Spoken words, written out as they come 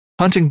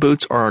Hunting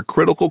boots are a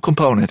critical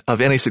component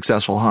of any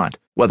successful hunt.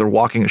 Whether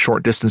walking a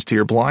short distance to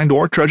your blind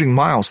or trudging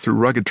miles through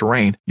rugged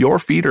terrain, your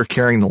feet are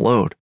carrying the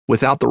load.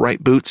 Without the right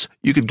boots,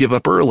 you could give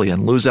up early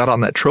and lose out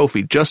on that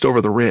trophy just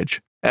over the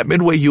ridge. At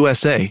Midway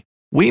USA,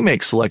 we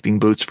make selecting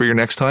boots for your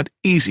next hunt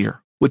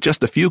easier. With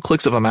just a few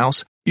clicks of a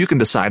mouse, you can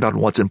decide on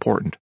what's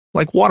important,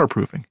 like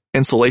waterproofing,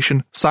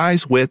 insulation,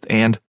 size, width,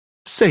 and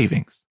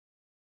savings.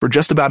 For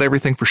just about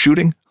everything for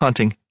shooting,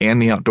 hunting,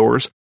 and the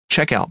outdoors,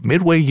 check out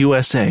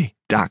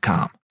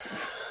MidwayUSA.com.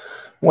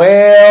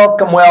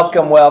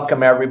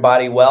 Welcome,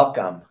 everybody.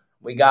 Welcome.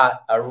 We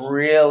got a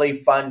really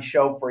fun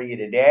show for you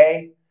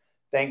today.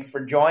 Thanks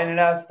for joining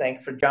us.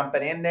 Thanks for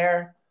jumping in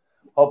there.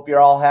 Hope you're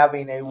all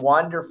having a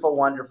wonderful,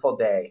 wonderful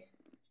day.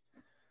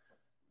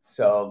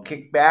 So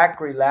kick back,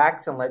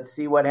 relax, and let's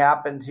see what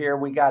happens here.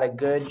 We got a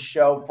good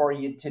show for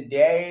you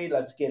today.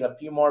 Let's get a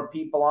few more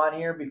people on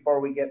here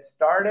before we get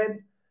started.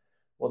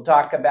 We'll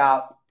talk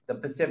about the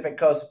Pacific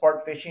Coast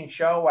Sport Fishing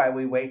Show while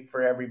we wait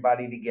for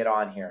everybody to get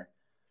on here.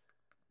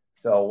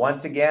 So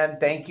once again,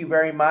 thank you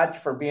very much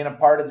for being a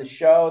part of the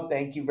show.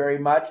 Thank you very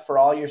much for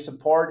all your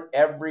support,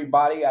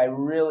 everybody. I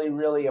really,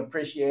 really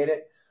appreciate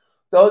it.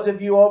 Those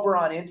of you over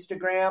on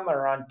Instagram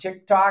or on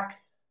TikTok,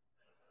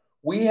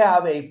 we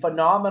have a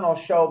phenomenal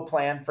show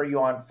planned for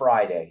you on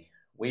Friday.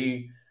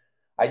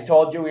 I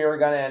told you we were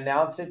going to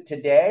announce it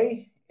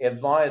today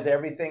as long as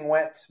everything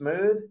went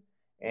smooth.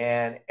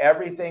 And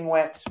everything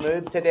went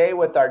smooth today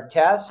with our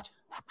test.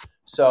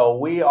 So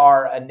we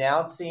are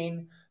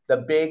announcing the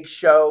big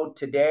show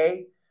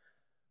today.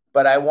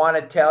 But I want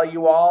to tell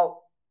you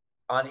all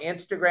on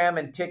Instagram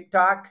and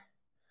TikTok,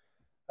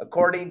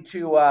 according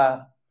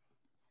to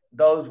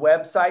those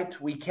websites,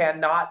 we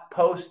cannot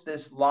post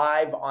this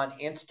live on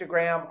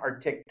Instagram or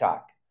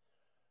TikTok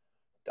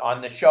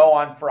on the show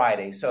on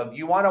Friday. So if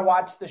you want to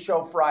watch the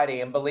show Friday,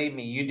 and believe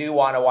me, you do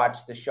want to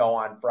watch the show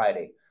on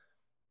Friday,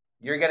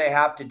 you're going to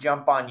have to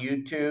jump on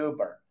YouTube.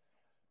 Or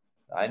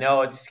I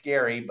know it's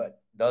scary, but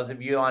those of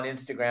you on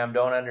Instagram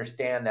don't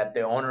understand that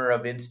the owner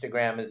of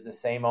Instagram is the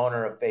same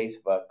owner of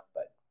Facebook.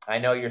 But I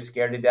know you're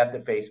scared to death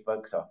of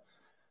Facebook, so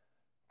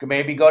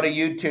maybe go to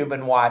YouTube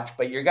and watch.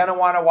 But you're going to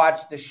want to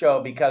watch the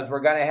show because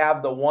we're going to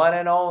have the one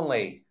and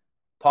only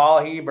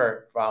Paul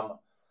Hebert from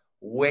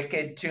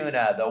Wicked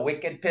Tuna, the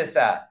Wicked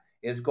Pissa,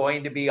 is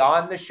going to be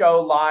on the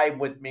show live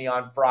with me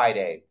on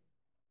Friday.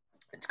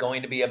 It's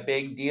going to be a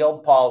big deal.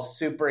 Paul's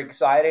super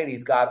excited.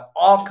 He's got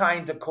all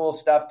kinds of cool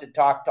stuff to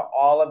talk to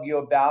all of you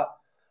about.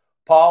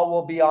 Paul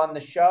will be on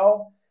the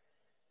show,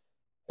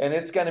 and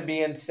it's going to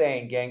be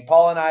insane, gang.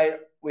 Paul and I,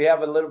 we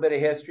have a little bit of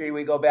history.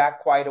 We go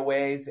back quite a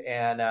ways,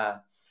 and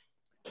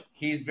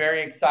he's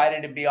very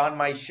excited to be on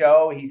my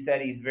show. He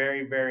said he's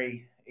very,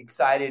 very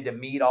excited to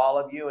meet all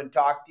of you and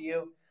talk to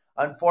you.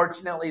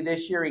 Unfortunately,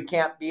 this year he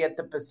can't be at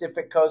the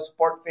Pacific Coast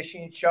Sport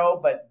Fishing Show,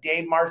 but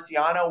Dave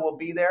Marciano will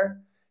be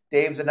there.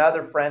 Dave's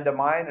another friend of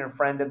mine and a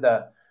friend of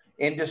the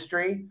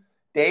industry.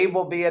 Dave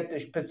will be at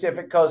the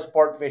Pacific Coast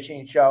Sport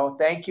Fishing Show.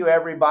 Thank you,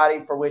 everybody,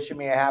 for wishing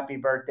me a happy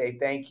birthday.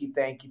 Thank you,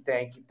 thank you,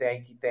 thank you,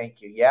 thank you,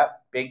 thank you.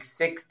 Yep, big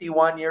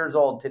 61 years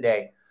old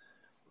today.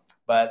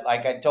 But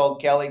like I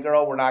told Kelly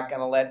Girl, we're not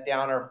going to let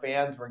down our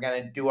fans. We're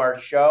going to do our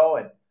show.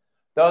 And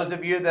those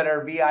of you that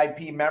are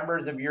VIP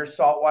members of Your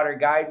Saltwater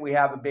Guide, we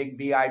have a big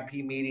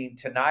VIP meeting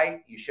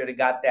tonight. You should have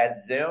got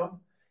that Zoom.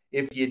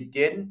 If you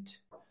didn't,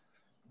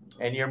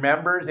 and you're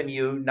members, and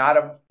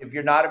if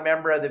you're not a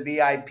member of the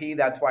VIP,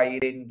 that's why you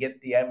didn't get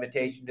the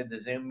invitation to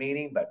the Zoom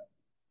meeting. But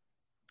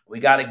we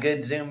got a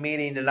good Zoom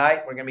meeting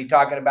tonight. We're going to be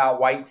talking about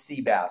white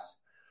sea bass.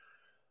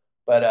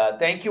 But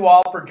thank you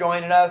all for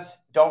joining us.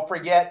 Don't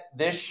forget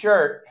this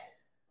shirt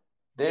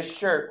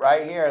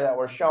right here that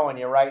we're showing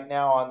you right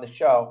now on the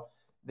show.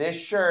 This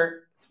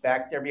shirt, it's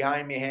back there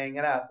behind me hanging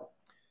up.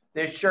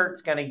 This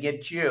shirt's going to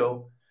get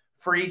you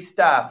free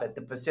stuff at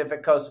the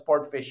Pacific Coast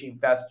Sport Fishing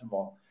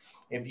Festival.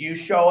 If you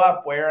show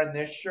up wearing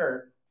this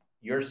shirt,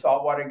 Your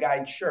Saltwater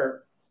Guide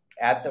shirt,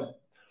 at the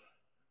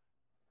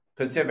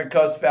Pacific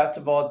Coast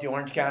Festival at the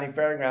Orange County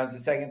Fairgrounds, the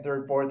 2nd,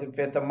 3rd, 4th, and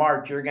 5th of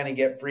March, you're going to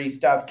get free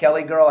stuff.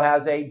 Kelly Girl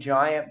has a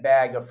giant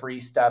bag of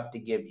free stuff to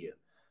give you.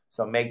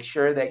 So make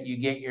sure that you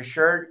get your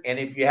shirt. And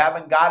if you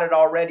haven't got it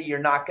already, you're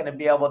not going to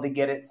be able to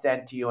get it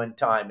sent to you in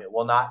time. It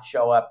will not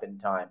show up in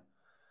time.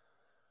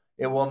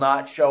 It will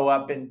not show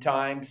up in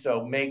time.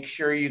 So make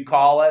sure you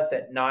call us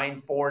at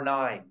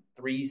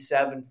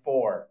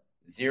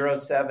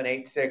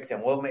 949-374-0786.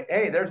 And we'll make,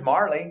 hey, there's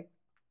Marley.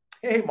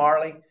 Hey,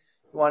 Marley.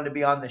 He wanted to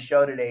be on the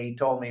show today. He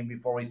told me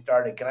before we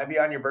started, can I be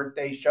on your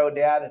birthday show,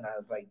 Dad? And I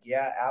was like,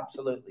 yeah,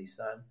 absolutely,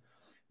 son.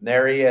 And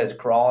there he is,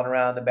 crawling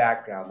around the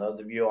background. Those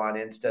of you on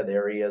Insta,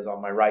 there he is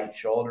on my right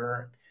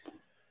shoulder.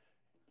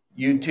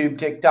 YouTube,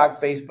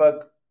 TikTok,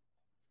 Facebook.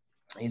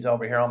 He's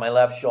over here on my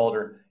left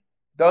shoulder.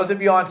 Those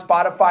of you on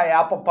Spotify,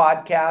 Apple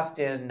Podcast,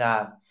 and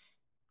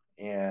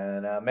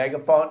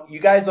Megaphone, you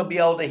guys will be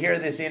able to hear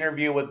this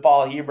interview with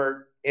Paul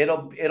Hebert.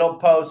 It'll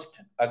post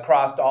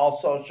across all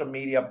social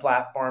media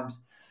platforms.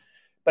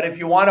 But if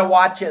you want to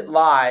watch it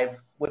live,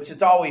 which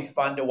is always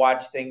fun to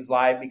watch things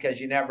live because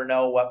you never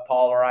know what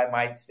Paul or I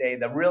might say.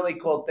 The really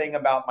cool thing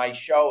about my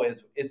show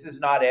is this is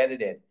not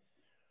edited.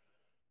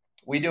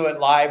 We do it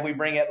live. We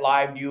bring it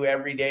live to you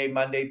every day,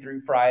 Monday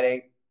through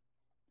Friday.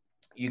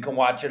 You can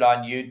watch it on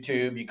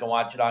YouTube. You can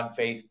watch it on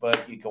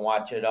Facebook. You can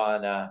watch it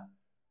on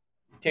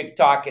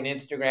TikTok and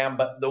Instagram.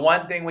 But the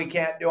one thing we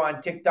can't do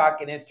on TikTok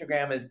and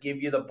Instagram is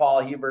give you the Paul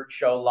Hebert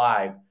Show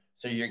live.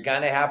 So you're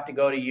going to have to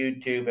go to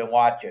YouTube and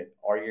watch it,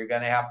 or you're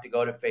going to have to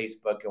go to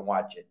Facebook and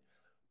watch it.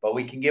 But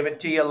we can give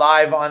it to you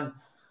live on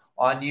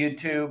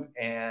YouTube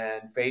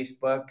and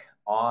Facebook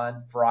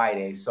on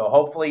Friday. So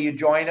hopefully you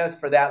join us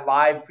for that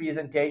live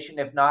presentation.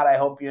 If not, I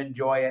hope you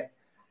enjoy it.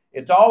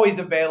 It's always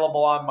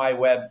available on my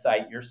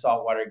website,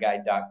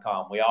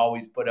 yoursaltwaterguide.com. We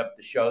always put up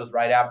the shows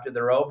right after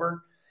they're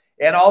over.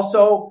 And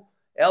also,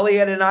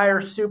 Elliot and I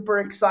are super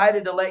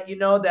excited to let you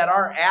know that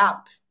our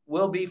app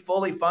will be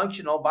fully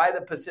functional by the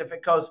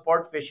Pacific Coast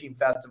Sport Fishing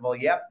Festival.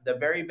 Yep, the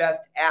very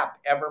best app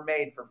ever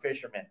made for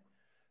fishermen.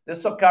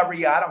 This will cover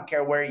you. I don't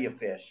care where you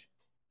fish.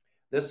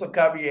 This will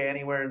cover you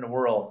anywhere in the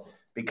world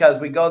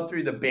because we go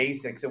through the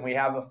basics and we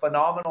have a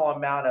phenomenal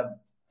amount of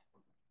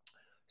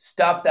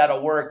stuff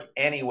that'll work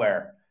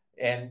anywhere.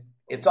 And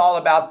it's all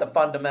about the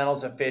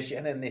fundamentals of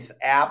fishing. In this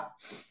app,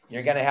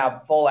 you're going to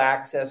have full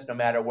access no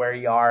matter where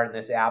you are, and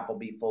this app will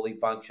be fully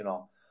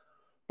functional.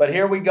 But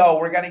here we go.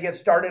 We're going to get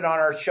started on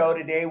our show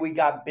today. We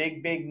got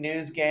big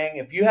news, gang.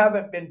 If you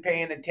haven't been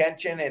paying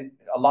attention, and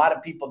a lot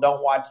of people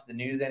don't watch the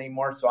news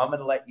anymore, so I'm going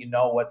to let you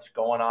know what's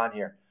going on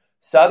here.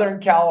 Southern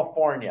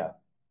California,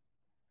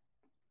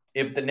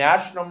 if the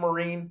National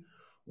Marine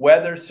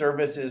Weather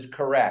Service is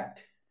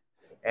correct,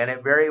 and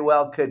it very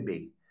well could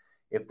be,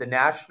 if the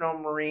National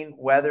Marine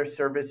Weather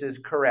Service is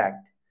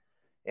correct,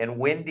 and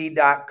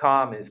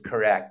windy.com is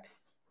correct,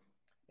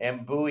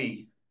 and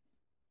buoy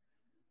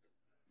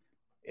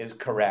is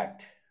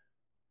correct,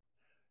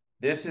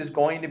 this is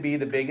going to be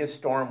the biggest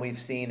storm we've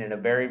seen in a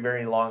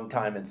very long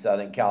time in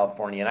Southern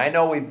California. And I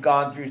know we've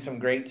gone through some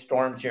great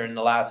storms here in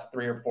the last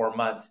 3 or 4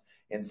 months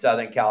in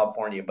Southern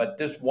California, but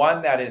this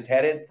one that is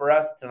headed for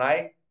us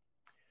tonight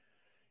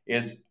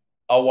is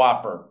a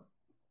whopper.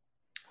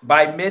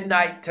 By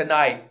midnight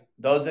tonight,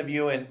 those of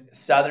you in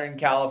Southern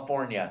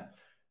California,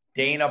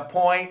 Dana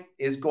Point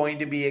is going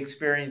to be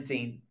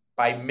experiencing,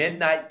 by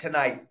midnight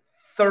tonight,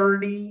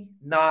 30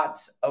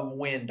 knots of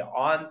wind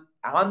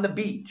on the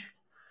beach.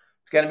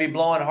 It's going to be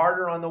blowing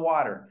harder on the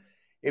water.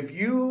 If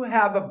you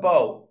have a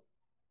boat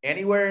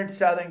anywhere in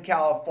Southern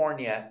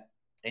California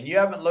and you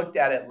haven't looked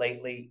at it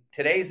lately,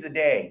 today's the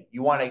day.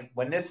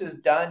 When this is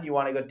done, you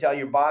want to go tell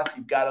your boss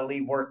you've got to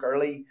leave work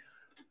early.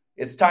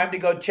 It's time to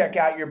go check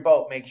out your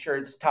boat. Make sure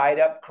it's tied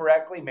up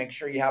correctly. Make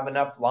sure you have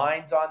enough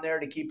lines on there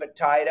to keep it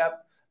tied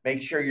up.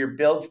 Make sure your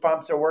bilge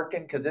pumps are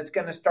working because it's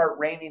going to start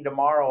raining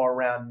tomorrow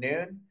around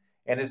noon,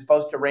 and it's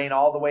supposed to rain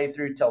all the way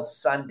through till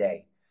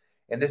Sunday.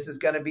 And this is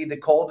going to be the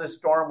coldest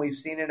storm we've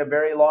seen in a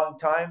very long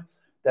time.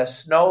 The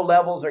snow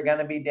levels are going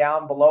to be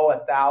down below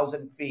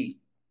 1,000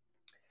 feet.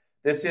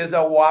 This is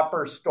a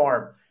whopper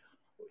storm.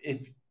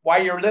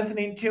 While you're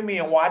listening to me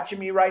and watching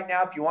me right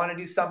now, if you want to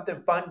do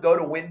something fun, go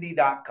to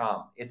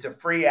windy.com. It's a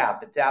free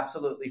app. It's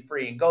absolutely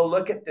free. And go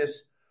look at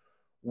this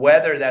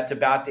weather that's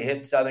about to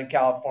hit Southern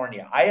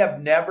California. I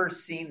have never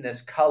seen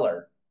this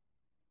color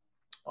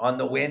on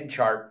the wind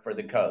chart for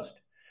the coast.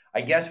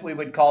 I guess we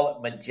would call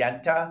it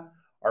magenta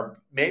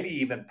or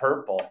maybe even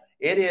purple.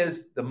 It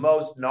is the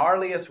most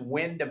gnarliest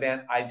wind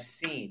event I've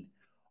seen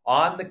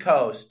on the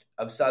coast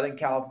of Southern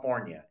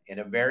California in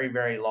a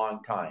very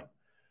long time.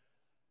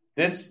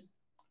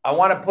 I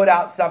want to put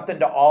out something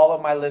to all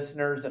of my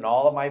listeners and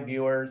all of my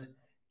viewers.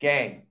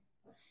 Gang,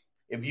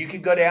 if you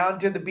could go down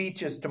to the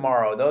beaches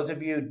tomorrow, those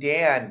of you,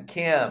 Dan,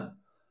 Kim,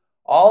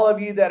 all of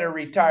you that are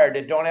retired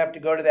that don't have to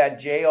go to that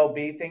JOB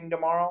thing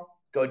tomorrow,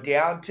 go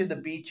down to the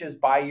beaches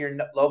by your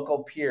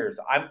local piers.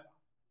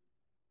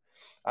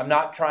 I'm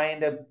not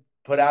trying to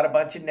put out a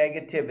bunch of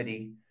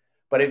negativity,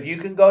 but if you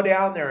can go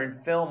down there and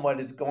film what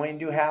is going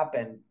to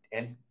happen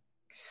and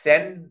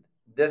send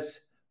this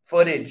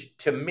footage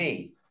to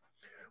me,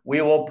 we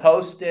will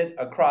post it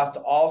across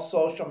all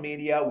social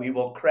media. We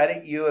will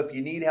credit you if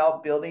you need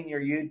help building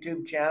your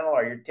YouTube channel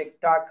or your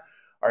TikTok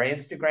or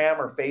Instagram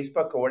or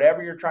Facebook or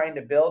whatever you're trying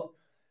to build.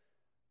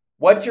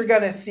 What you're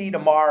going to see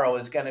tomorrow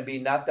is going to be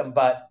nothing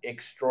but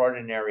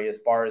extraordinary as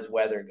far as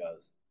weather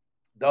goes.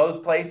 Those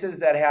places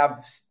that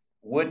have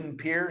wooden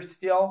piers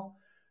still,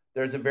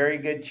 there's a very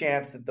good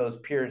chance that those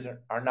piers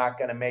are not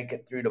going to make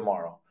it through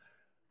tomorrow.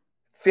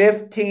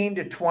 15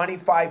 to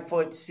 25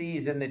 foot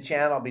seas in the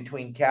channel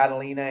between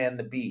Catalina and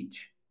the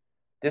beach.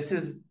 This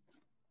is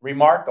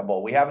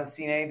remarkable. We haven't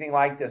seen anything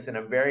like this in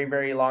a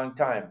very long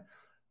time.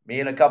 Me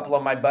and a couple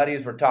of my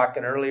buddies were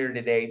talking earlier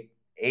today.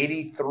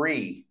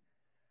 83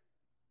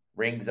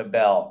 rings a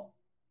bell.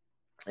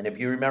 And if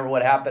you remember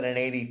what happened in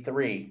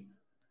 83,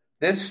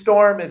 this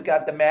storm has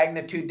got the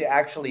magnitude to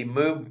actually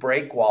move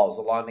breakwalls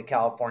along the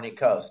California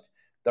coast.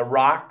 The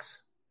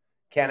rocks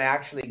can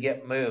actually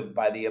get moved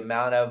by the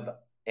amount of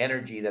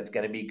energy that's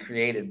going to be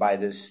created by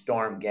this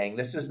storm, gang.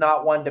 This is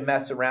not one to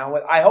mess around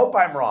with. I hope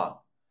I'm wrong,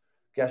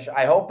 Gosh,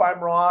 I hope I'm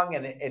wrong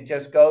and it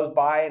just goes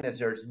by and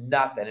there's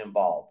nothing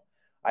involved.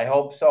 I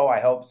hope so. I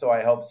hope so.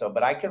 I hope so.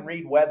 But I can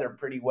read weather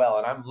pretty well,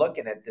 and I'm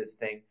looking at this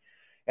thing.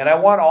 And I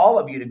want all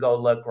of you to go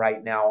look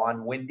right now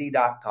on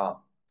windy.com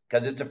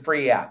because it's a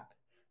free app.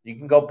 You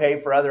can go pay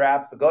for other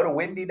apps, but go to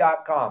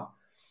windy.com.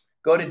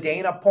 Go to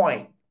Dana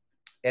Point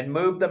and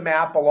move the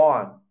map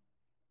along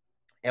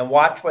and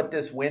watch what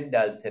this wind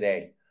does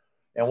today.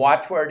 And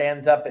watch where it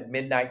ends up at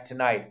midnight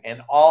tonight.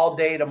 And all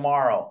day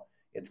tomorrow,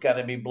 it's going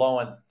to be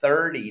blowing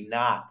 30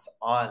 knots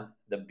on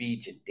the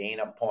beach at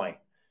Dana Point.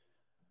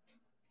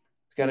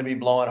 It's going to be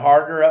blowing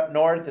harder up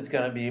north. It's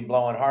going to be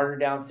blowing harder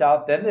down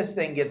south. Then this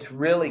thing gets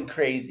really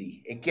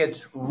crazy. It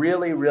gets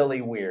really, really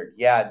weird.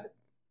 Yeah,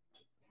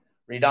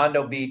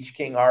 Redondo Beach,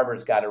 King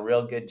Harbor's got a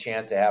real good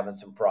chance of having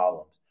some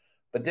problems.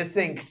 But this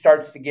thing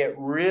starts to get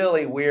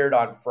really weird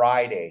on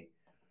Friday.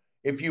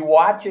 If you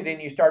watch it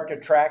and you start to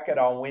track it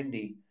on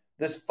Windy,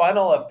 this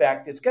funnel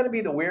effect, it's going to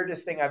be the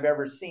weirdest thing I've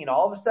ever seen.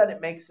 All of a sudden,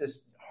 it makes this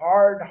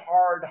hard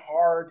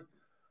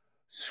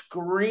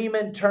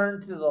screaming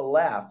turn to the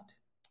left.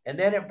 And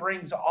then it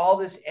brings all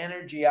this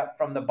energy up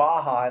from the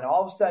Baja. And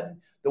all of a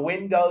sudden, the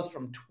wind goes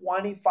from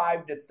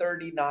 25 to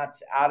 30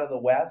 knots out of the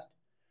west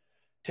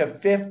to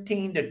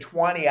 15 to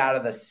 20 out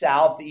of the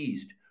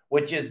southeast,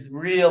 which is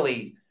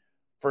really,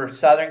 for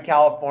Southern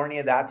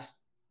California,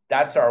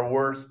 that's our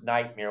worst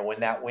nightmare when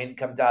that wind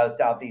comes out of the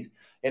southeast.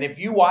 And if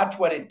you watch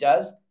what it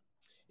does,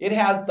 it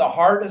has the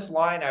hardest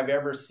line I've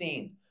ever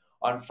seen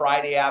on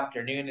Friday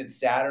afternoon and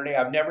Saturday.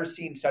 I've never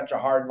seen such a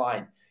hard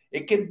line.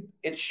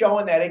 It's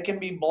showing that it can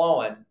be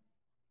blowing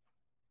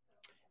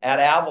at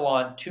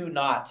Avalon 2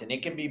 knots, and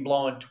it can be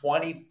blowing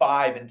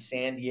 25 in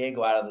San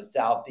Diego out of the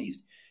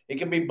southeast. It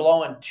can be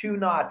blowing 2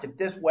 knots if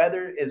this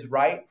weather is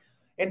right.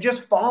 And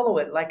just follow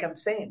it, like I'm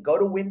saying. Go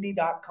to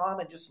windy.com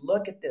and just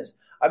look at this.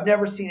 I've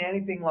never seen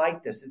anything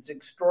like this. It's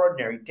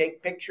extraordinary.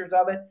 Take pictures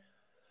of it.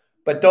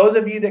 But those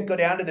of you that go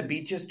down to the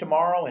beaches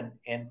tomorrow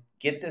and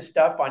get this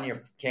stuff on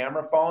your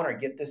camera phone or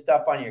get this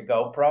stuff on your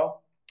GoPro,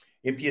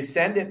 if you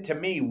send it to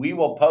me, we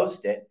will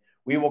post it.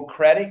 We will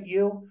credit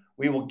you.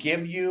 We will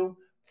give you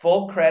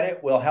full credit.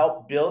 We'll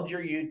help build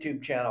your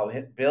YouTube channel,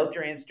 build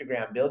your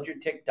Instagram, build your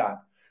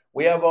TikTok.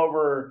 We have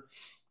over,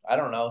 I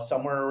don't know,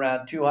 somewhere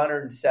around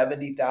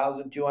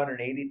 270,000,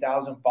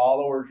 280,000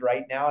 followers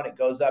right now, and it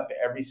goes up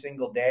every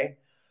single day.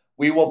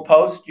 We will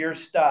post your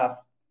stuff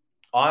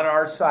on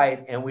our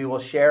site, and we will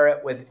share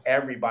it with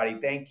everybody.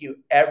 Thank you,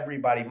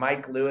 everybody.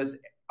 Mike Lewis,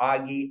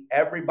 Augie,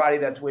 everybody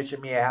that's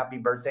wishing me a happy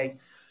birthday.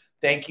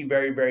 Thank you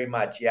very, very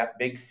much. Yeah,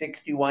 big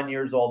 61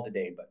 years old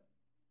today. But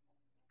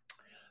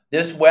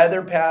this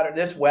weather pattern,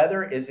 this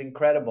weather is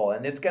incredible,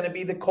 and it's going to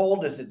be the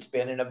coldest it's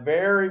been in a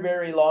very,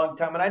 very long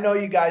time. And I know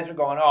you guys are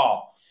going,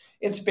 oh,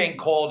 it's been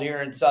cold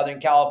here in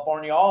Southern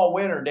California all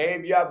winter,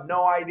 Dave. You have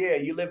no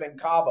idea. You live in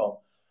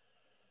Cabo.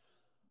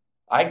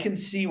 I can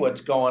see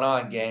what's going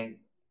on, gang.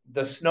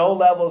 The snow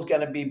level is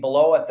going to be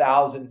below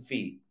 1,000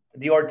 feet.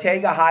 The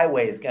Ortega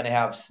Highway is going to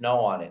have snow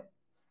on it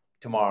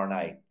tomorrow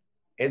night.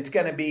 It's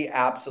going to be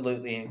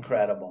absolutely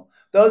incredible.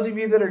 Those of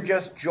you that are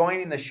just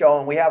joining the show,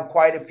 and we have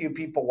quite a few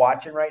people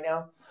watching right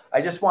now,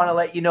 I just want to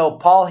let you know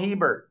Paul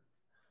Hebert,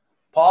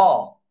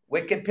 Paul,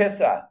 Wicked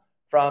Pissa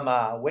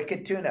from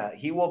Wicked Tuna,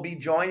 he will be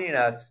joining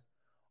us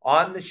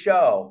on the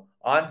show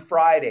on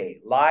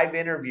Friday. Live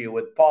interview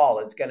with Paul.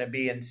 It's going to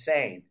be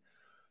insane.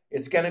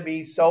 It's going to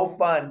be so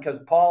fun because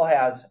Paul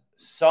has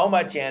so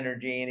much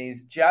energy and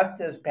he's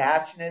just as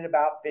passionate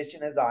about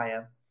fishing as I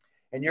am.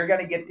 And you're going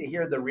to get to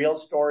hear the real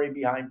story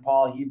behind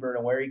Paul Hebert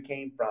and where he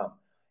came from.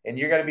 And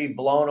you're going to be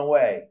blown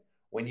away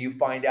when you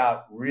find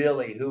out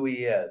really who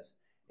he is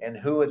and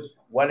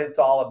what it's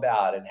all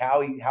about and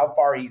how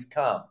far he's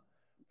come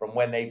from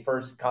when they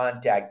first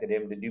contacted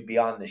him to be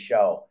on the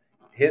show.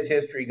 His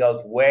history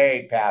goes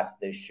way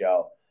past this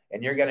show,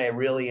 and you're going to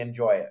really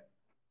enjoy it.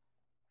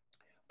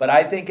 But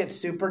I think it's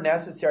super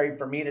necessary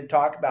for me to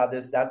talk about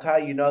this. That's how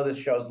you know this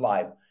show's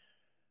live.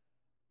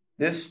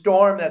 This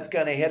storm that's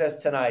going to hit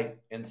us tonight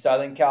in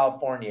Southern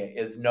California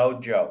is no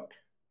joke.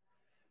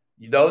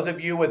 Those of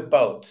you with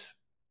boats,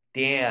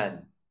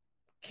 Dan,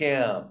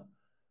 Kim,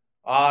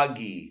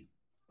 Augie,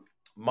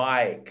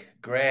 Mike,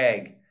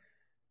 Greg,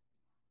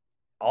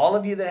 all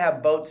of you that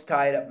have boats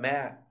tied up,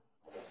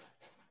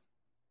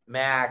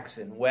 Max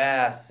and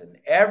Wes and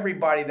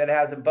everybody that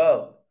has a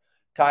boat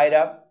tied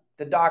up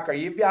the dock, or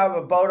if you have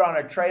a boat on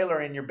a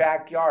trailer in your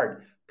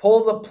backyard,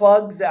 pull the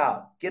plugs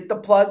out. Get the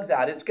plugs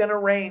out. It's going to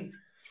rain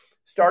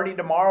starting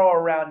tomorrow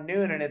around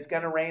noon, and it's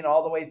going to rain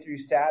all the way through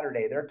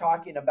Saturday. They're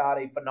talking about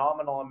a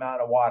phenomenal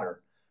amount of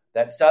water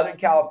that Southern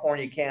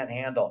California can't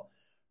handle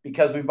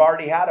because we've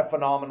already had a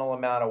phenomenal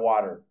amount of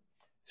water.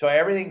 So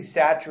everything's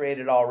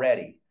saturated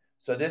already.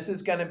 So this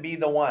is going to be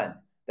the one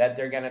that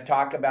they're going to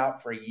talk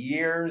about for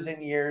years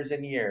and years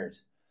and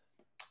years.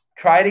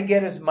 Try to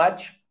get as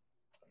much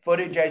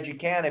footage as you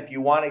can. If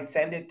you want to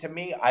send it to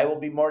me, I will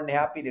be more than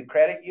happy to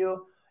credit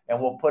you,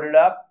 and we'll put it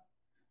up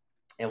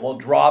and we'll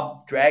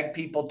drag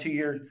people to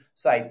your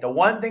site. The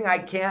one thing I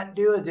can't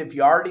do is if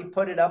you already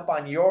put it up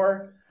on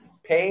your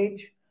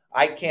page,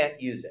 I can't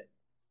use it.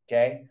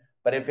 Okay.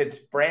 But if it's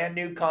brand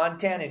new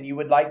content and you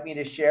would like me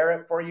to share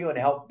it for you and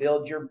help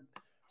build your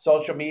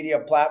social media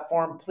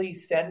platform,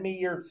 please send me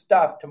your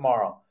stuff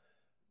tomorrow.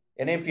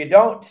 And if you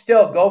don't,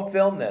 still go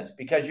film this,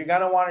 because you're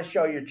going to want to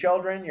show your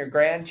children, your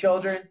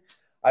grandchildren.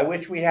 I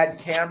wish we had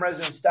cameras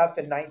and stuff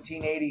in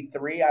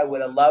 1983. I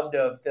would have loved to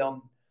have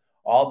filmed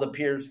all the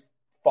piers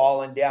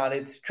falling down.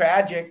 It's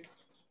tragic.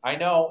 I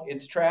know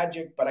it's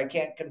tragic, but I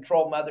can't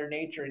control Mother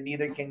Nature, and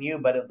neither can you.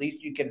 But at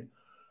least you can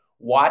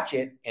watch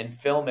it and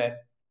film it.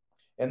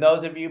 And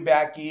those of you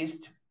back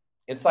east,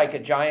 it's like a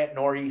giant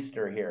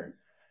nor'easter here,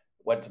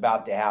 what's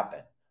about to happen.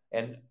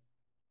 And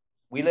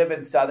we live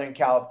in Southern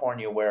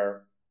California,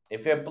 where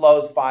if it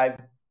blows 5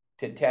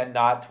 to 10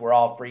 knots, we're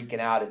all freaking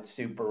out. It's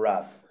super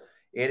rough.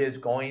 It is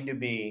going to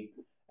be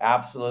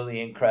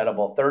absolutely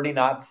incredible. 30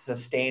 knots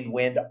sustained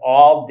wind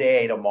all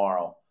day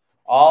tomorrow.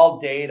 All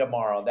day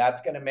tomorrow.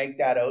 That's going to make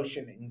that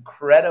ocean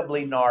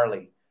incredibly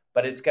gnarly.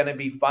 But it's going to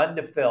be fun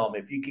to film.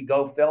 If you could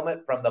go film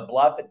it from the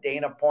bluff at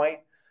Dana Point,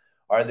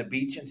 or the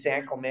beach in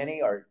San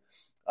Clemente, or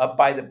up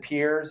by the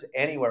piers,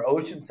 anywhere.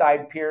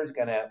 Oceanside Pier is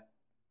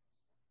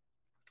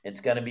it's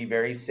going to be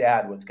very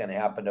sad what's going to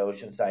happen to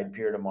Oceanside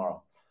Pier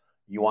tomorrow.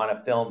 You want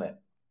to film it.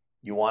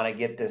 You want to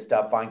get this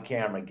stuff on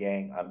camera,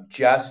 gang. I'm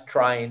just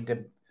trying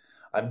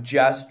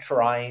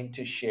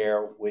to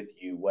share with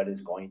you what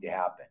is going to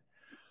happen.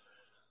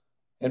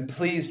 And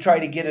please try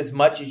to get as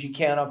much as you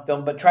can on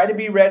film, but try to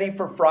be ready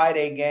for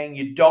Friday, gang.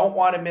 You don't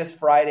want to miss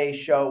Friday's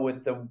show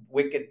with the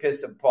Wicked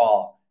Piss of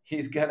Paul.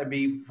 He's going to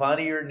be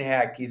funnier than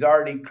heck. He's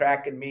already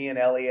cracking me and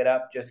Elliot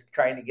up just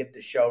trying to get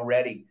the show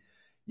ready.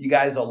 You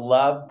guys will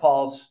love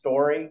Paul's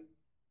story.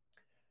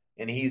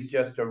 And he's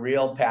just a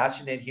real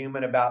passionate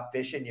human about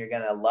fishing. You're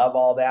going to love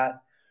all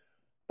that.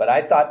 But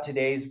I thought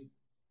today's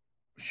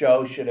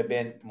show should have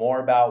been more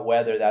about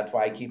weather. That's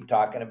why I keep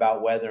talking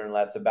about weather and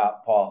less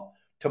about Paul.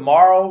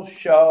 Tomorrow's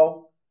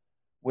show,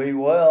 we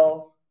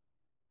will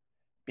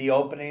be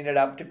opening it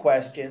up to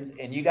questions.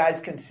 And you guys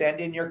can send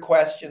in your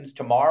questions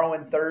tomorrow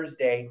and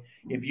Thursday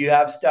if you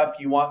have stuff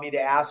you want me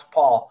to ask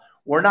Paul.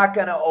 We're not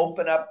going to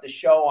open up the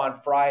show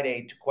on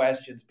Friday to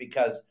questions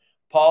because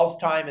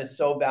Paul's time is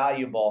so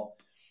valuable.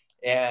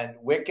 And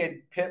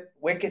Wicked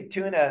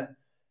Tuna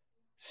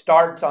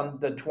starts on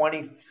the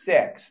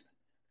 26th,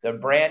 the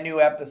brand new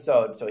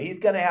episode. So he's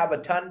going to have a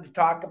ton to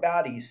talk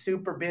about. He's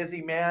super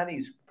busy, man.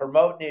 He's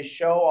promoting his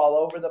show all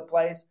over the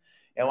place.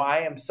 And I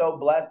am so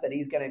blessed that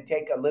he's going to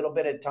take a little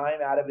bit of time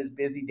out of his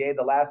busy day.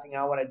 The last thing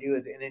I want to do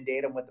is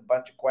inundate him with a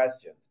bunch of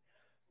questions.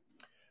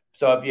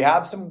 So if you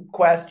have some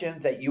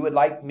questions that you would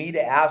like me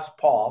to ask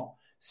Paul,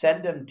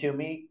 send them to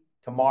me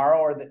tomorrow,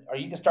 or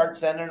you can start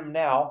sending them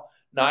now.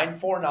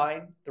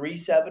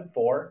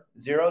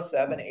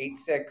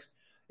 949-374-0786.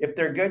 If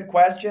they're good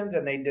questions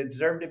and they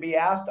deserve to be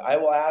asked, I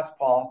will ask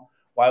Paul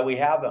while we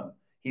have him.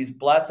 He's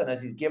blessing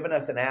us. He's given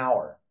us an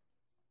hour.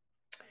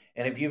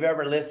 And if you've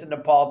ever listened to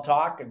Paul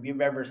talk, if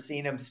you've ever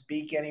seen him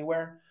speak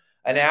anywhere,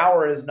 an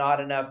hour is not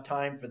enough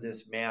time for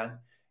this man.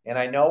 And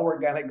I know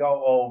we're going to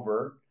go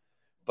over,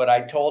 but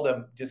I told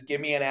him, just give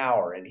me an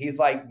hour. And he's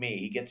like me.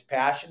 He gets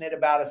passionate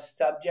about a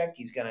subject.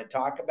 He's going to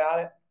talk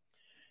about it.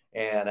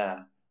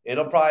 And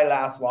it'll probably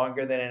last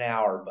longer than an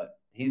hour, but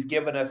he's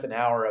given us an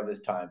hour of his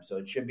time, so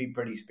it should be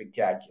pretty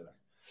spectacular.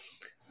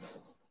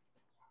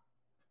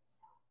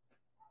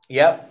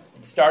 Yep,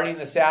 starting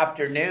this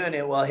afternoon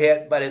it will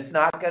hit, but it's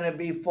not going to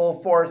be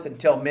full force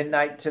until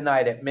midnight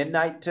tonight. At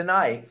midnight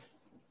tonight,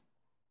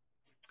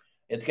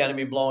 it's going to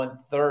be blowing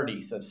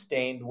 30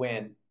 sustained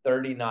wind,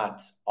 30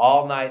 knots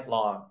all night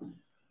long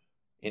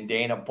in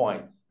Dana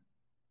Point.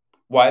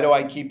 Why do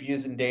I keep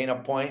using Dana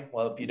Point?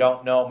 Well, if you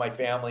don't know, my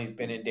family's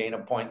been in Dana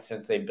Point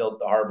since they built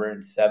the harbor in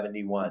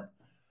 1971.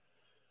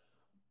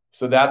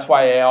 So that's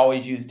why I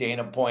always use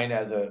Dana Point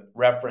as a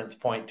reference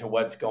point to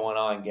what's going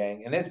on,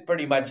 gang. And it's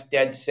pretty much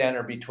dead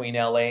center between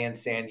LA and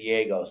San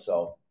Diego.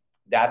 So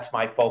that's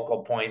my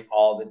focal point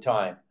all the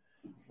time.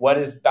 What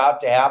is about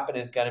to happen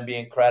is going to be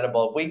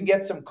incredible. If we can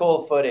get some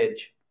cool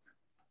footage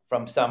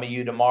from some of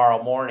you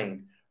tomorrow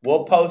morning,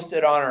 we'll post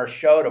it on our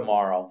show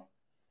tomorrow.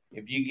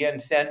 If you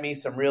can send me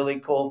some really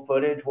cool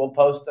footage, we'll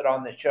post it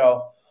on the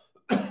show.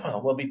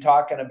 We'll be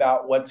talking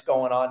about what's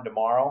going on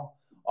tomorrow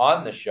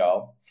on the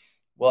show.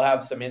 We'll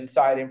have some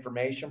inside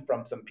information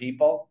from some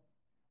people.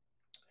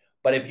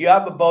 But if you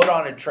have a boat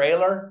on a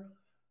trailer,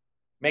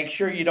 make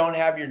sure you don't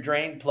have your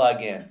drain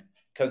plug in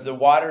because the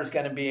water is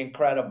going to be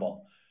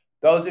incredible.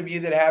 Those of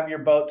you that have your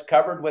boats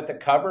covered with a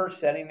cover,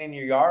 setting in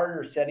your yard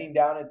or setting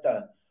down at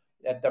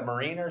the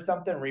marina or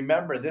something,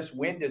 remember this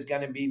wind is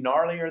going to be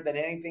gnarlier than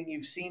anything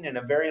you've seen in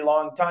a very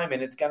long time,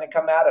 and it's going to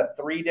come out of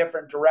 3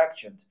 different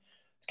directions.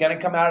 It's going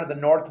to come out of the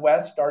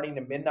northwest starting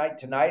at midnight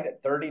tonight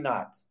at 30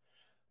 knots.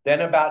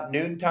 Then about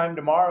noontime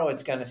tomorrow,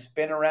 it's going to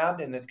spin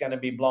around and it's going to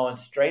be blowing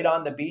straight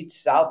on the beach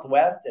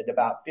southwest at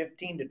about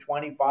 15 to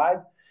 25.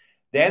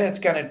 Then it's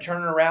going to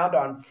turn around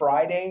on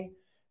Friday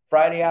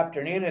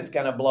afternoon. It's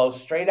going to blow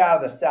straight out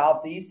of the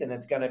southeast and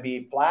it's going to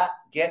be flat,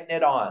 getting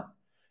it on.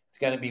 It's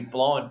going to be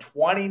blowing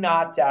 20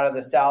 knots out of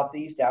the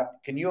southeast.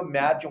 Can you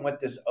imagine what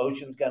this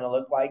ocean's going to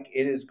look like?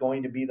 It is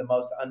going to be the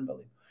most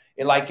unbelievable.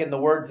 like in the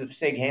words of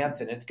Sig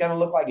Hansen, it's going to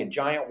look like a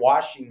giant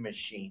washing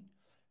machine.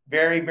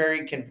 Very,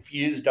 very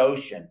confused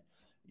ocean.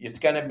 It's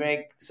going to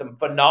make some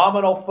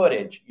phenomenal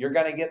footage. You're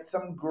going to get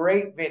some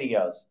great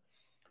videos.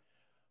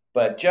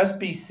 But just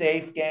be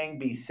safe, gang.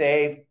 Be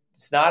safe.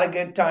 It's not a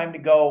good time to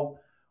go,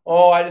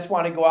 oh, I just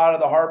want to go out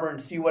of the harbor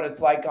and see what it's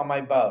like on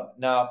my boat.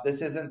 No,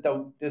 this isn't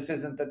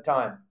the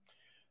time.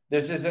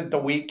 This isn't the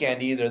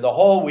weekend either. The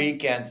whole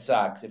weekend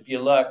sucks. If you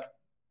look,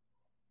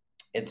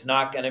 it's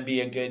not going to be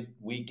a good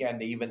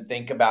weekend to even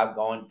think about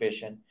going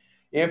fishing.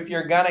 If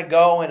you're going to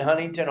go in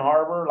Huntington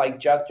Harbor, like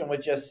Justin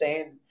was just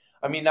saying,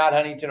 I mean, not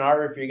Huntington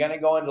Harbor, if you're going to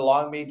go into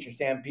Long Beach or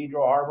San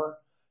Pedro Harbor,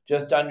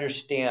 just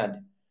understand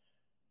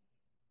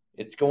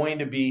it's going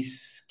to be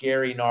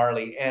scary,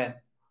 gnarly. And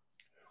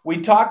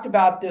we talked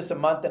about this a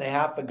month and a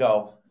half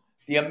ago.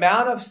 The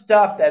amount of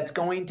stuff that's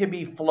going to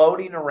be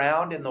floating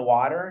around in the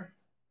water,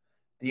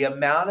 the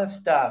amount of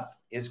stuff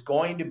is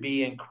going to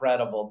be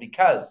incredible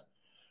because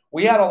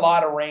we had a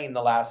lot of rain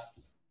the last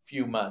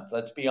few months,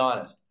 let's be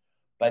honest.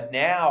 But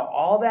now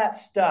all that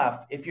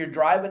stuff, if you're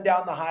driving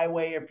down the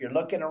highway, if you're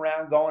looking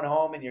around going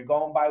home and you're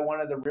going by one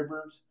of the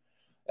rivers,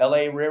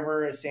 LA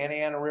River, Santa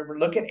Ana River,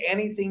 look at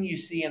anything you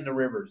see in the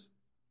rivers.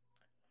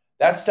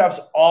 That stuff's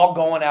all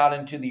going out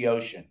into the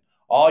ocean.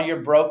 All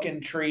your broken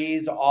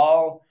trees,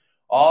 all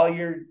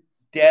your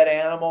dead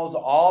animals,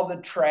 all the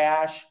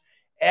trash,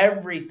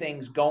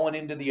 everything's going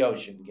into the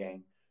ocean,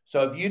 gang.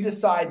 So if you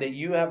decide that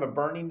you have a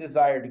burning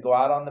desire to go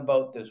out on the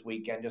boat this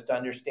weekend, just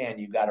understand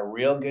you've got a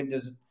real good,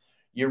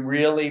 you're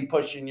really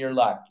pushing your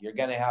luck. You're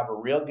going to have a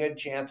real good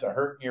chance of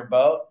hurting your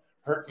boat,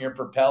 hurting your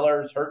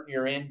propellers, hurting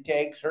your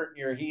intakes,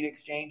 hurting your heat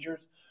exchangers.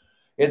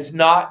 It's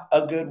not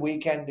a good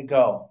weekend to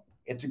go.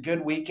 It's a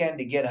good weekend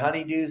to get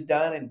honeydews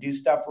done and do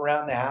stuff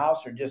around the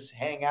house or just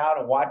hang out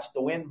and watch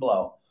the wind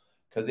blow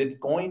because it's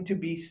going to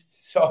be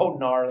so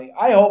gnarly.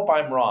 I hope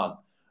I'm wrong.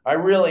 I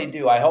really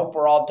do. I hope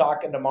we're all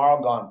talking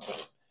tomorrow going,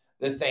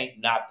 this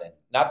ain't nothing.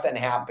 Nothing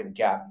happened,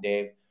 Captain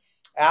Dave.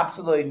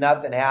 Absolutely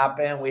nothing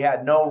happened. We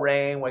had no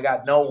rain. We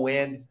got no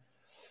wind.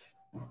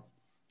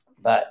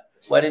 But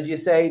what did you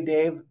say,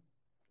 Dave?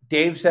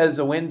 Dave says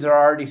the winds are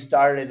already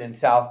started in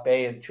South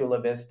Bay and Chula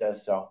Vista.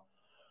 So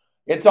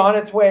it's on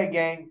its way,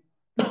 gang.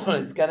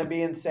 It's going to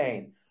be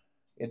insane.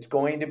 It's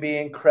going to be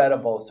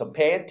incredible. So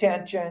pay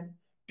attention.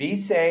 Be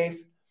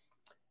safe.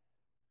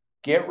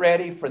 Get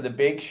ready for the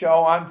big show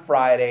on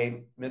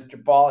Friday.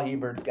 Mr. Paul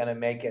Hebert's going to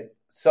make it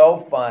so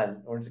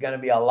fun. There's going to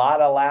be a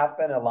lot of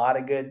laughing, a lot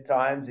of good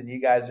times, and you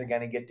guys are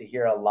going to get to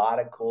hear a lot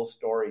of cool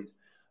stories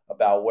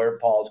about where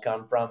Paul's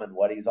come from and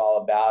what he's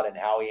all about and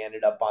how he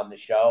ended up on the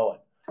show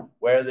and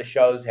where the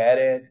show's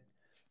headed.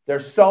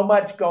 There's so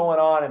much going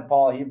on in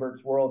Paul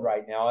Hebert's world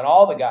right now, and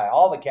all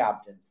the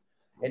captains.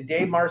 And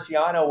Dave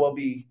Marciano will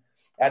be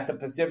at the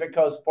Pacific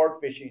Coast Sport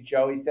Fishing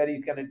Show. He said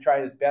he's going to try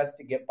his best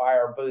to get by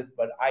our booth,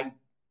 but I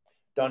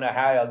don't know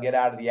how he'll get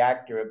out of the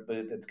Accurate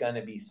booth. It's going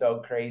to be so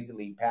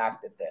crazily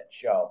packed at that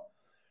show.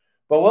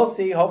 But we'll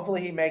see.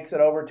 Hopefully he makes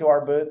it over to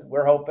our booth.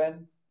 We're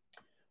hoping.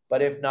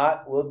 But if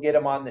not, we'll get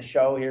him on the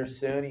show here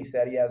soon. He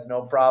said he has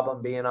no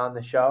problem being on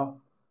the show.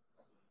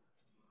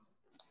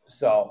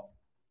 So,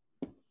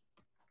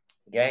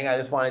 gang, I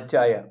just want to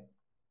tell you.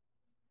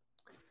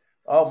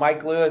 Oh,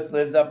 Mike Lewis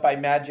lives up by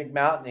Magic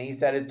Mountain. He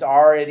said it's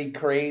already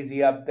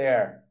crazy up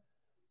there.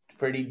 It's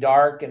pretty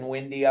dark and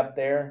windy up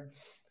there.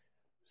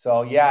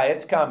 So, yeah,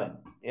 it's coming.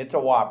 It's a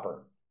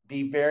whopper.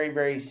 Be very,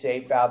 very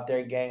safe out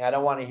there, gang. I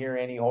don't want to hear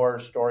any horror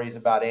stories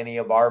about any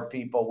of our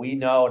people. We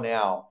know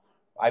now.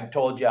 I've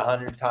told you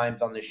 100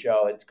 times on the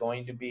show. It's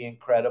going to be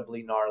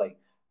incredibly gnarly.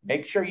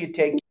 Make sure you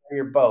take care of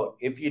your boat.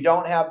 If you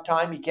don't have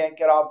time, you can't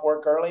get off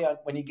work early.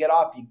 When you get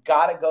off, you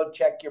got to go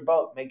check your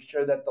boat. Make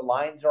sure that the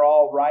lines are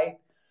all right.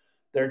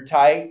 They're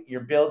tight.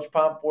 Your bilge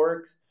pump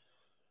works.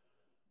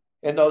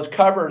 And those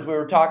covers, we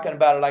were talking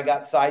about it. I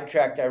got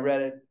sidetracked. I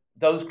read it.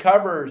 Those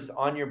covers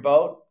on your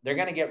boat, they're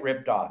going to get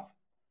ripped off.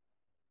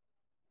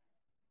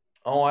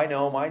 Oh, I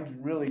know. Mine's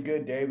really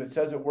good, Dave. It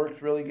says it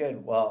works really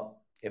good. Well,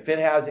 if it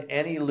has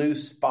any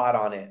loose spot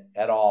on it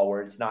at all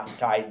where it's not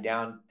tied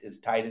down as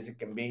tight as it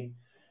can be,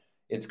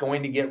 it's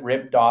going to get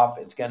ripped off.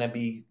 It's going to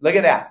be, look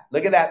at that.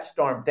 Look at that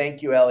storm.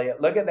 Thank you,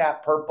 Elliot. Look at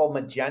that purple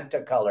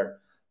magenta color.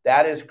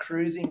 That is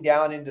cruising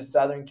down into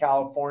Southern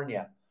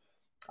California.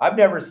 I've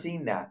never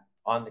seen that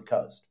on the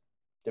coast,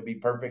 to be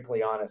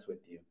perfectly honest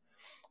with you.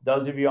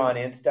 Those of you on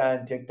Insta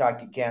and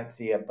TikTok, you can't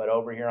see it, but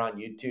over here on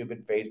YouTube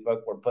and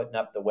Facebook, we're putting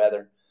up the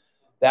weather.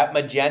 That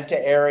magenta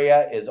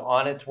area is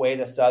on its way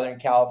to Southern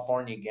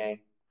California, gang.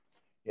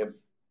 If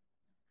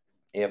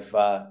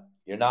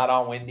you're not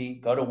on Windy,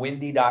 go to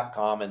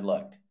windy.com and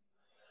look.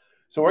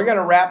 So we're going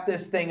to wrap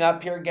this thing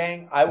up here,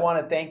 gang. I want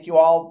to thank you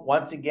all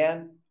once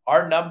again.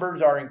 Our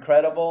numbers are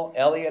incredible.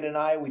 Elliot and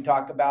I, we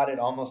talk about it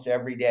almost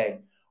every day.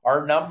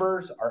 Our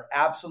numbers are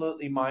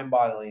absolutely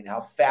mind-boggling,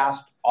 how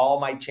fast all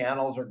my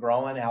channels are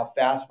growing, how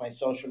fast my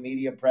social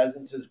media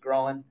presence is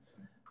growing.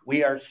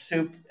 We are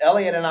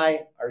Elliot and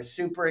I are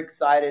super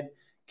excited.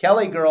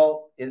 Kelly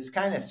Girl is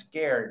kind of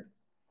scared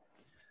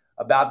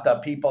about the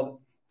people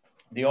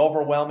the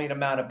overwhelming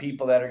amount of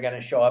people that are going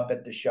to show up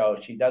at the show.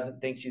 She doesn't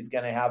think she's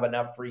going to have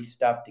enough free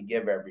stuff to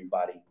give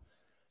everybody.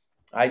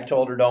 I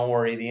told her, don't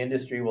worry, the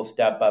industry will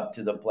step up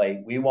to the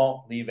plate. We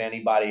won't leave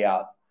anybody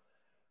out.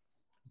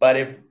 But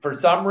if for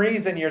some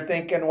reason you're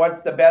thinking,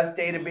 what's the best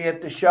day to be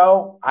at the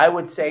show? I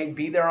would say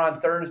be there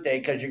on Thursday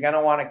because you're going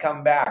to want to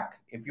come back.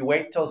 If you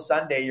wait till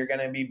Sunday, you're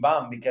going to be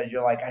bummed because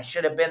you're like, I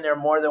should have been there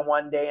more than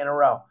one day in a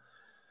row.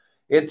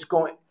 It's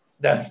going,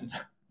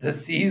 the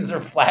Caesar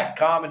Flat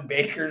Common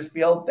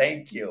Bakersfield,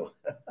 thank you.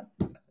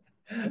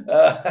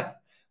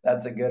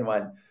 That's a good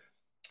one.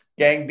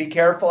 Gang, be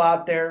careful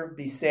out there.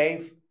 Be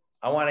safe.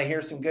 I want to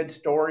hear some good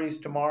stories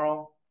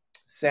tomorrow.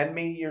 Send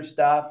me your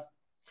stuff.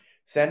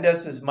 Send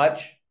us as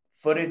much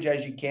footage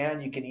as you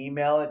can. You can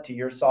email it to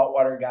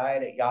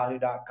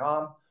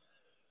yoursaltwaterguide@yahoo.com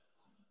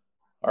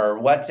or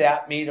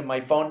WhatsApp me to my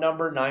phone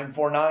number,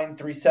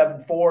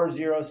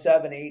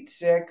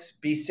 949-374-0786.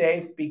 Be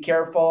safe, be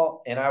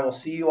careful, and I will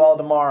see you all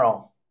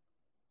tomorrow.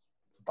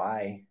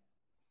 Bye.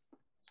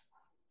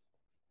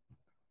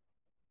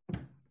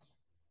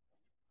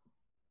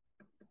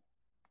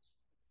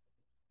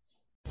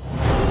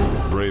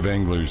 Brave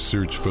anglers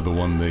search for the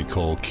one they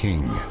call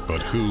king,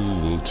 but who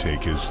will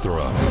take his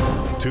throne?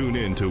 Tune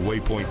in to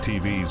Waypoint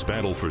TV's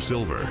Battle for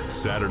Silver,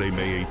 Saturday,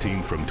 May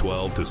 18th from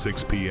 12 to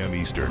 6 p.m.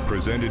 Eastern,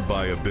 presented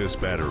by Abyss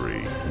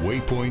Battery.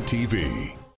 Waypoint TV.